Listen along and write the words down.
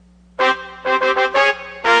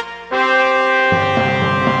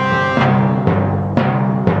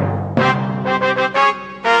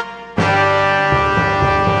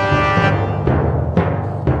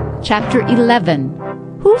Chapter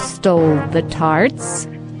 11. Who stole the tarts?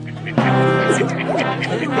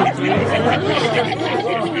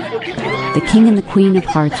 The king and the queen of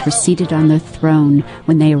hearts were seated on their throne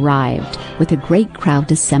when they arrived, with a great crowd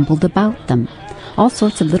assembled about them, all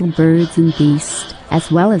sorts of little birds and beasts, as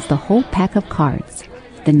well as the whole pack of cards.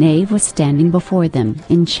 The knave was standing before them,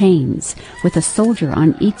 in chains, with a soldier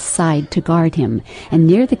on each side to guard him, and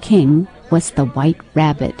near the king was the white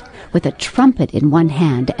rabbit, with a trumpet in one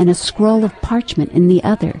hand and a scroll of parchment in the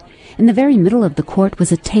other. In the very middle of the court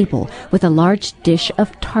was a table, with a large dish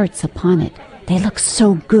of tarts upon it. They looked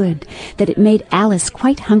so good that it made Alice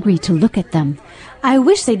quite hungry to look at them. I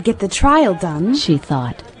wish they'd get the trial done, she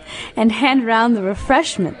thought, and hand round the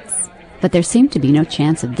refreshments. But there seemed to be no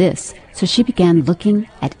chance of this, so she began looking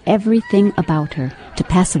at everything about her to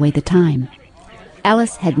pass away the time.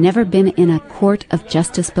 Alice had never been in a court of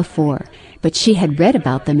justice before, but she had read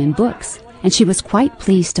about them in books, and she was quite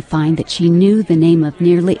pleased to find that she knew the name of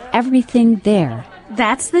nearly everything there.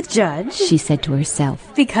 That's the judge, she said to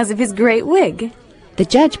herself, because of his great wig. The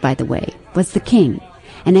judge, by the way, was the king,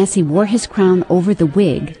 and as he wore his crown over the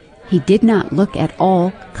wig, he did not look at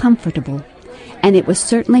all comfortable, and it was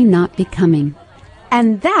certainly not becoming.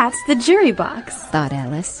 And that's the jury box, thought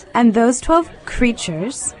Alice. And those 12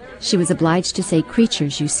 creatures. She was obliged to say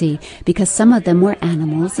creatures, you see, because some of them were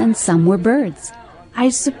animals and some were birds. I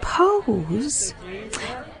suppose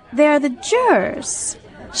they're the jurors.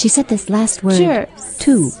 She said this last word Jurors.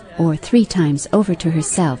 2 or 3 times over to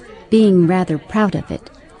herself, being rather proud of it.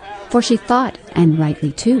 For she thought, and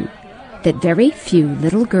rightly too, that very few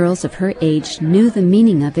little girls of her age knew the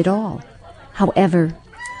meaning of it all. However,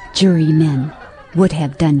 jurymen would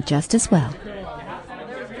have done just as well.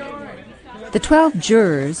 The 12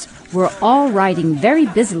 jurors were all writing very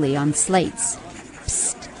busily on slates.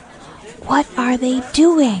 Psst! What are they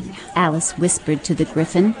doing? Alice whispered to the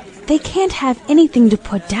Gryphon. They can't have anything to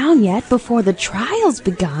put down yet before the trial's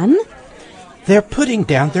begun. They're putting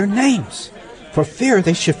down their names, for fear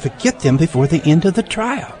they should forget them before the end of the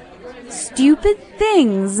trial. Stupid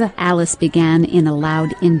things, Alice began in a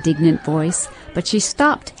loud, indignant voice, but she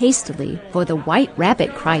stopped hastily, for the white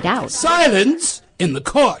rabbit cried out, "Silence in the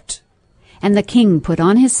court!" And the king put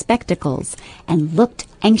on his spectacles and looked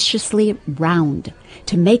anxiously round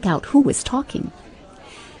to make out who was talking.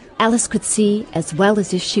 Alice could see, as well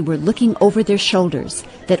as if she were looking over their shoulders,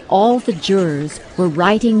 that all the jurors were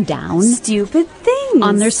writing down stupid things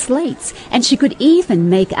on their slates, and she could even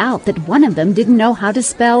make out that one of them didn't know how to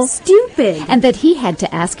spell stupid, and that he had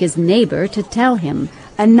to ask his neighbor to tell him.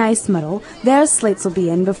 A nice muddle. Their slates will be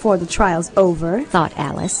in before the trial's over, thought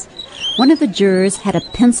Alice. One of the jurors had a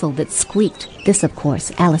pencil that squeaked. This, of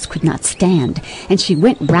course, Alice could not stand, and she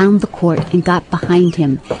went round the court and got behind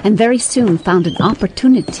him, and very soon found an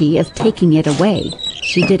opportunity of taking it away.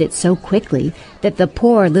 She did it so quickly that the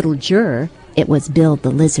poor little juror, it was Bill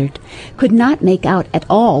the Lizard, could not make out at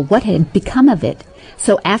all what had become of it.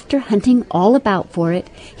 So after hunting all about for it,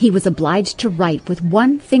 he was obliged to write with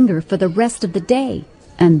one finger for the rest of the day.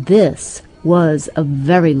 And this was of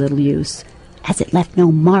very little use, as it left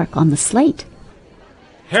no mark on the slate.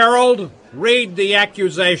 Herald, read the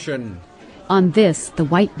accusation. On this, the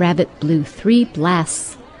white rabbit blew 3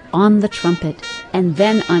 blasts on the trumpet, and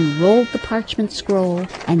then unrolled the parchment scroll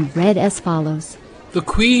and read as follows. The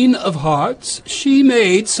Queen of Hearts, she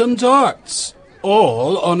made some tarts,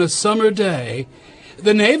 all on a summer day.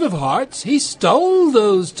 The Knave of Hearts, he stole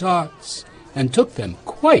those tarts, and took them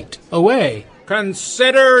quite away.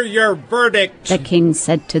 Consider your verdict, the king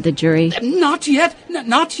said to the jury. Not yet,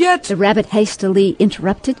 not yet. The rabbit hastily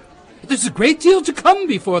interrupted. There's a great deal to come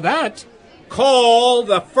before that. Call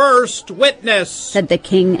the first witness, said the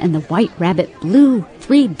king, and the white rabbit blew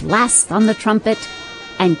 3 blasts on the trumpet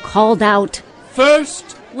and called out,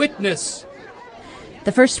 First witness.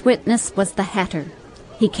 The first witness was the Hatter.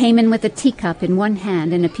 He came in with a teacup in one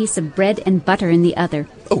hand and a piece of bread and butter in the other.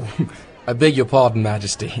 Oh, I beg your pardon,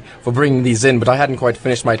 Majesty, for bringing these in, but I hadn't quite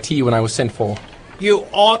finished my tea when I was sent for. You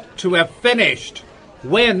ought to have finished.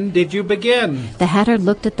 When did you begin? The Hatter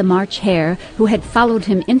looked at the March Hare, who had followed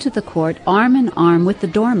him into the court arm in arm with the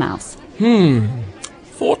Dormouse.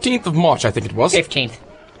 14th of March, I think it was. 15th.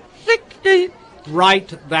 16th.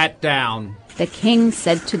 Write that down, the king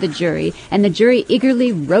said to the jury, and the jury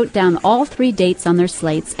eagerly wrote down all 3 dates on their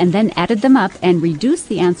slates and then added them up and reduced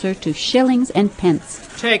the answer to shillings and pence.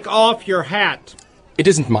 Take off your hat. It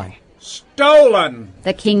isn't mine. Stolen,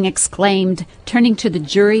 the king exclaimed, turning to the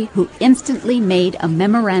jury, who instantly made a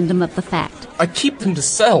memorandum of the fact. I keep them to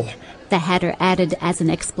sell, the Hatter added as an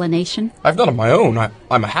explanation. I've none of my own.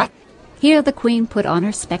 I'm a hat. Here the queen put on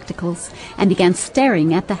her spectacles and began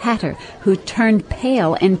staring at the hatter, who turned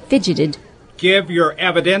pale and fidgeted. Give your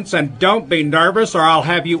evidence and don't be nervous or I'll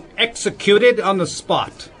have you executed on the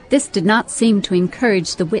spot. This did not seem to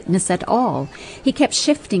encourage the witness at all. He kept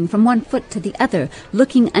shifting from one foot to the other,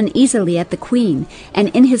 looking uneasily at the queen, and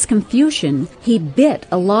in his confusion he bit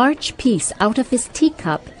a large piece out of his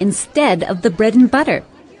teacup instead of the bread and butter.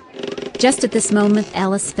 Just at this moment,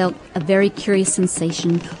 Alice felt a very curious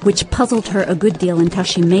sensation, which puzzled her a good deal until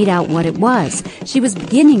she made out what it was. She was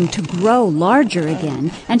beginning to grow larger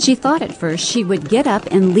again, and she thought at first she would get up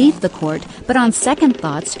and leave the court, but on second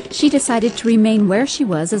thoughts, she decided to remain where she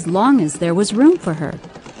was as long as there was room for her.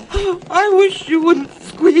 I wish you wouldn't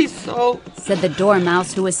squeeze so, said the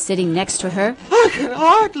dormouse who was sitting next to her. I can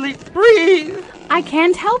hardly breathe. I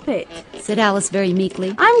can't help it. Said Alice very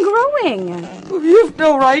meekly. I'm growing. You've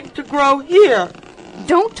no right to grow here.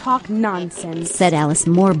 Don't talk nonsense, said Alice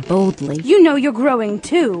more boldly. You know you're growing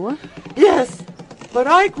too. Yes, but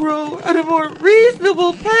I grew at a more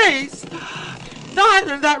reasonable pace. Not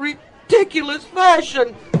in that ridiculous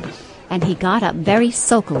fashion. And he got up very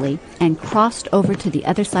sulkily and crossed over to the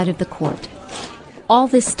other side of the court. All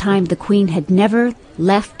this time the queen had never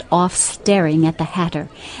left off staring at the hatter,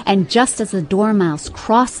 and just as the dormouse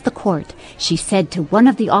crossed the court, she said to one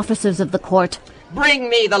of the officers of the court, Bring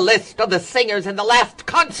me the list of the singers in the last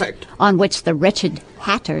concert. On which the wretched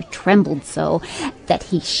hatter trembled so that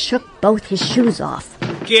he shook both his shoes off.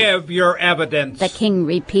 Give your evidence, the king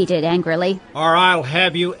repeated angrily, or I'll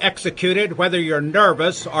have you executed whether you're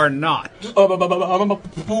nervous or not. I'm a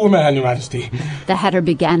poor man, Your Majesty. The hatter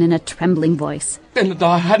began in a trembling voice. And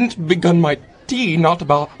I hadn't begun my tea not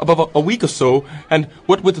above a week or so, and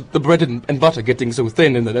what with the bread and butter getting so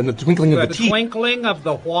thin and the twinkling of the tea... The twinkling of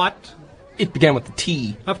the what? It began with the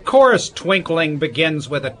tea. Of course twinkling begins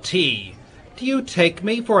with a T. Do you take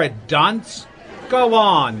me for a dunce? Go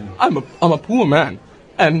on. I'm a poor man,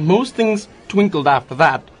 and most things twinkled after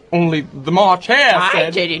that, only the March Hare said... I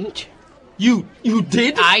didn't. You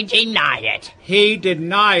did? I deny it. He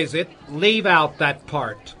denies it. Leave out that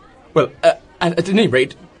part. Well, at any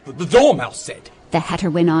rate, the dormouse said. The hatter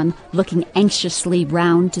went on, looking anxiously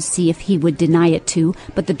round to see if he would deny it too,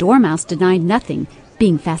 but the dormouse denied nothing,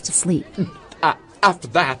 being fast asleep. After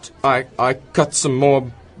that, I cut some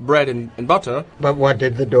more bread and butter. But what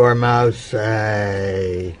did the dormouse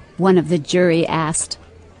say? One of the jury asked.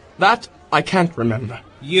 That I can't remember.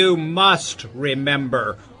 You must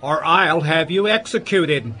remember, or I'll have you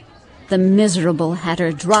executed. The miserable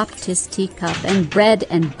hatter dropped his teacup and bread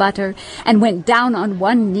and butter and went down on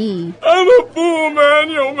one knee. I'm a poor man,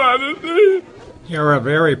 Your Majesty. You're a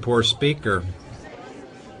very poor speaker.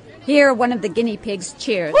 Here one of the guinea pigs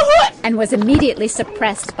cheered and was immediately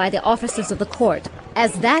suppressed by the officers of the court.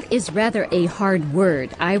 As that is rather a hard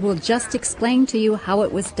word, I will just explain to you how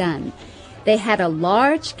it was done. They had a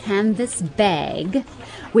large canvas bag,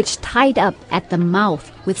 which tied up at the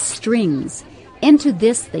mouth with strings. Into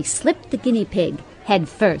this they slipped the guinea pig head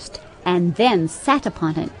first, and then sat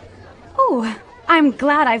upon it. Oh, I'm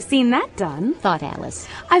glad I've seen that done, thought Alice.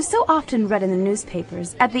 I've so often read in the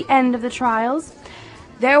newspapers, at the end of the trials,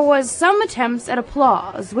 there was some attempts at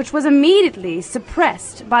applause, which was immediately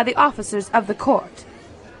suppressed by the officers of the court.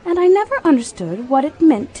 And I never understood what it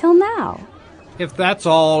meant till now. If that's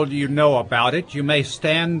all you know about it, you may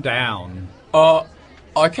stand down.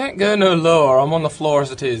 I can't go no lower. I'm on the floor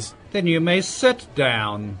as it is. Then you may sit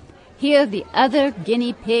down. Here the other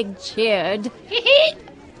guinea pig cheered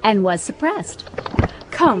and was suppressed.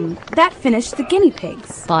 Come, that finished the guinea pigs,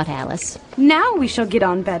 thought Alice. Now we shall get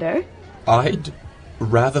on better. I'd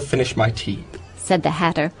rather finish my tea, said the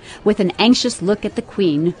hatter, with an anxious look at the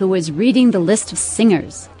queen, who was reading the list of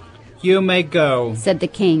singers. You may go, said the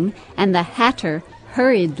king, and the hatter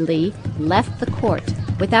hurriedly left the court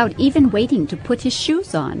without even waiting to put his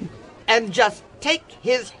shoes on. And just take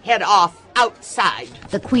his head off outside,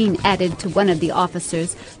 the queen added to one of the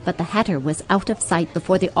officers, but the hatter was out of sight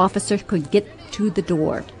before the officer could get to the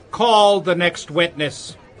door. Call the next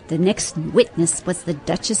witness. The next witness was the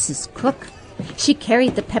Duchess's cook. She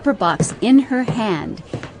carried the pepper box in her hand,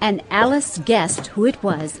 and Alice guessed who it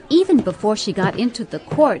was even before she got into the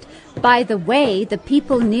court by the way the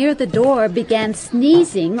people near the door began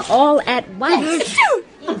sneezing all at once.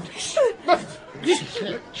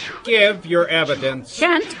 Give your evidence.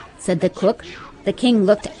 Shan't, said the cook. The king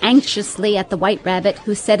looked anxiously at the White Rabbit,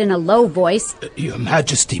 who said in a low voice, Your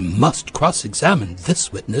Majesty must cross-examine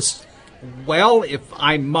this witness. Well, if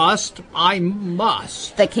I must, I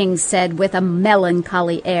must, the king said with a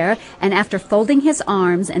melancholy air, and after folding his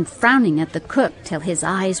arms and frowning at the cook till his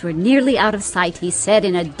eyes were nearly out of sight, he said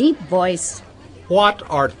in a deep voice, What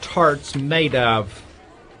are tarts made of?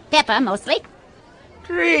 Pepper, mostly,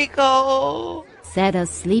 Treacle. said a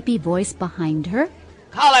sleepy voice behind her.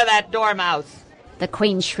 Collar that dormouse. The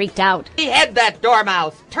queen shrieked out. Behead that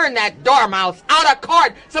dormouse. Turn that dormouse out of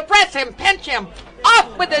court. Suppress him, pinch him.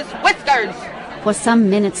 Off with his whiskers. For some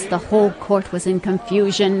minutes the whole court was in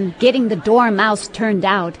confusion, getting the dormouse turned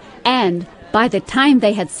out, and by the time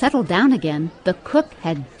they had settled down again, the cook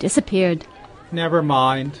had disappeared. Never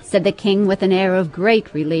mind. Said the king with an air of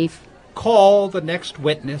great relief. Call the next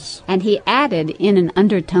witness. And he added in an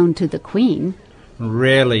undertone to the queen,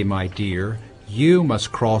 Really, my dear, you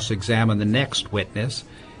must cross-examine the next witness.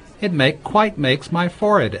 It quite makes my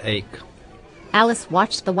forehead ache. Alice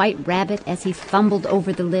watched the White Rabbit as he fumbled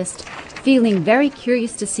over the list, feeling very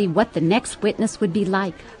curious to see what the next witness would be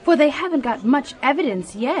like. For they haven't got much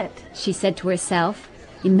evidence yet, She said to herself.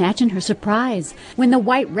 Imagine her surprise when the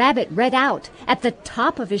White Rabbit read out, at the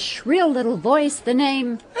top of his shrill little voice, the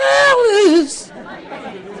name Alice!